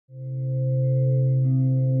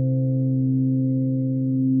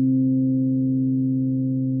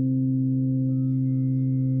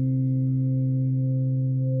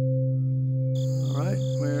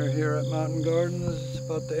Sun garden. This is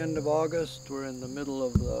about the end of August. We're in the middle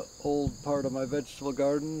of the old part of my vegetable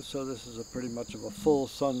garden, so this is pretty much of a full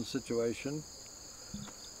sun situation.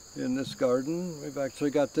 In this garden, we've actually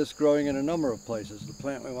got this growing in a number of places. The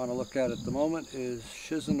plant we want to look at the moment is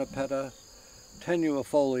Schizonepeta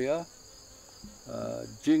tenuifolia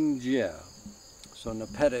jingjia. So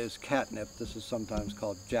nepeta is catnip. This is sometimes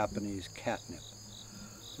called Japanese catnip.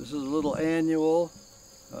 This is a little annual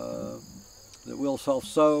that will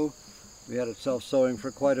self-sow. We had it self-sowing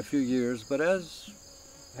for quite a few years, but as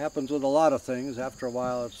happens with a lot of things, after a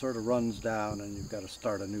while it sort of runs down and you've got to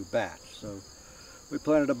start a new batch. So we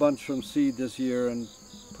planted a bunch from seed this year and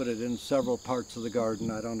put it in several parts of the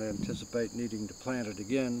garden. I don't anticipate needing to plant it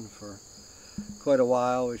again for quite a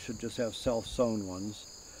while. We should just have self-sown ones.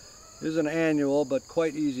 It is an annual, but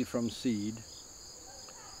quite easy from seed.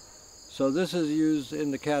 So this is used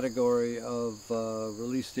in the category of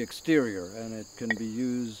release the exterior, and it can be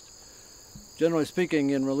used, generally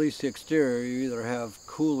speaking, in release the exterior. You either have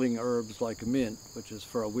cooling herbs like mint, which is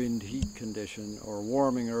for a wind heat condition, or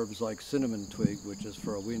warming herbs like cinnamon twig, which is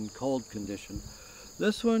for a wind cold condition.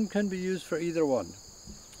 This one can be used for either one.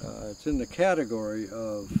 It's in the category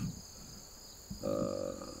of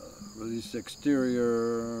release the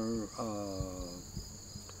exterior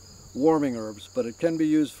warming herbs, but it can be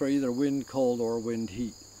used for either wind cold or wind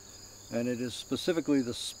heat. And it is specifically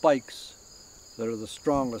the spikes that are the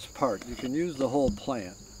strongest part. You can use the whole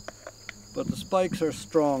plant, but the spikes are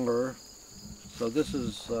stronger. So this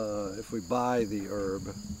is, if we buy the herb,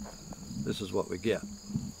 this is what we get,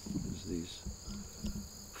 is these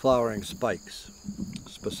flowering spikes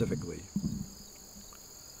specifically.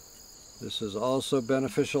 This is also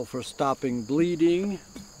beneficial for stopping bleeding,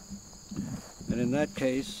 and in that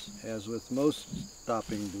case, as with most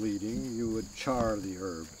stopping bleeding, you would char the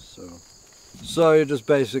herb. So you're just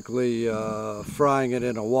basically frying it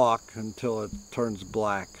in a wok until it turns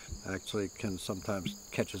black. Actually, it can sometimes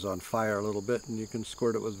catches on fire a little bit, and you can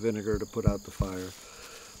squirt it with vinegar to put out the fire.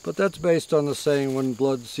 But that's based on the saying, when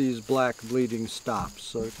blood sees black, bleeding stops.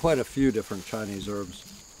 So quite a few different Chinese herbs,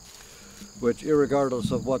 which,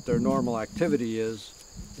 irregardless of what their normal activity is,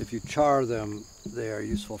 if you char them, they are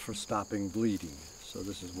useful for stopping bleeding. So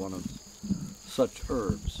this is one of such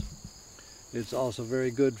herbs. It's also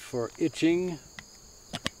very good for itching,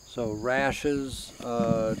 so rashes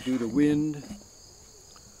due to wind.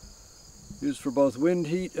 Used for both wind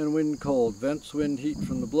heat and wind cold. Vents wind heat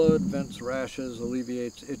from the blood, vents rashes,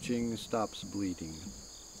 alleviates itching, stops bleeding.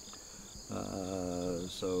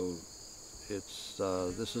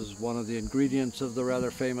 This is one of the ingredients of the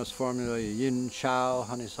rather famous formula Yin Chow,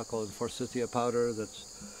 honeysuckle and forsythia powder, that's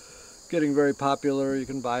getting very popular. You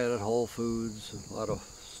can buy it at Whole Foods, a lot of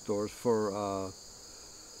stores for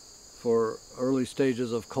early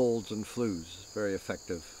stages of colds and flus. Very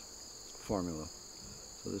effective formula.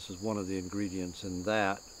 So this is one of the ingredients in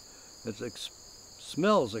that. It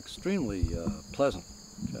smells extremely pleasant.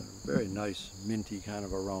 It's got a very nice minty kind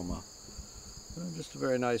of aroma. Just a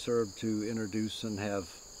very nice herb to introduce and have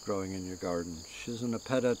growing in your garden.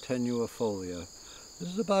 Schizonepeta tenuifolia. This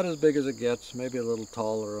is about as big as it gets, maybe a little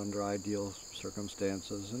taller under ideal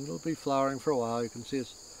circumstances, and it'll be flowering for a while. You can see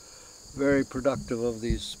it's very productive of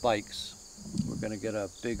these spikes. We're going to get a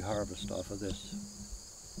big harvest off of this.